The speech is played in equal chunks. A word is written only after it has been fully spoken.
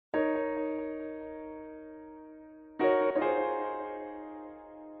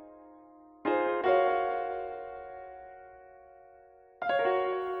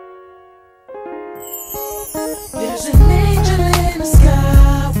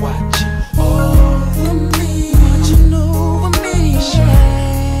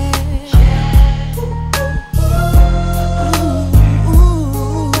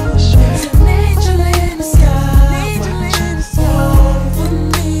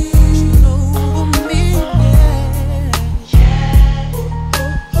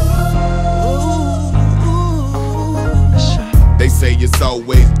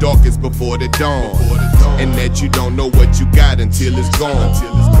always darkest before the dawn, and that you don't know what you got until it's gone.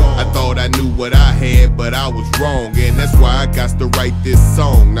 I thought I knew what I had, but I was wrong, and that's why I got to write this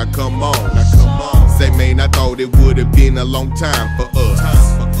song. Now come on, say man, I thought it would have been a long time for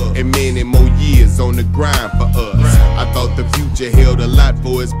us, and many more years on the grind for us. I thought the future held a lot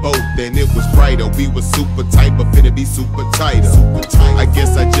for us both, and it was brighter. We were super tight, but finna be super tighter. I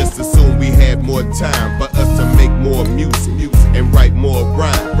guess I just assumed we had more time for us to make more music and write more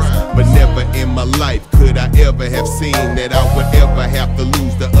rhymes. But never in my life could I ever have seen that I would ever have to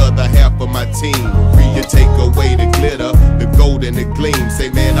lose the other half of my team. You take away the glitter, the gold and the gleam. Say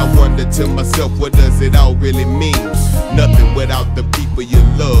man, I wonder to myself, what does it all really mean? Nothing without the people you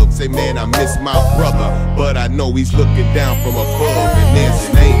love. Say man, I miss my brother, but I know he's looking down from above, and there's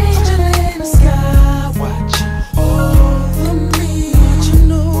an angel in the sky.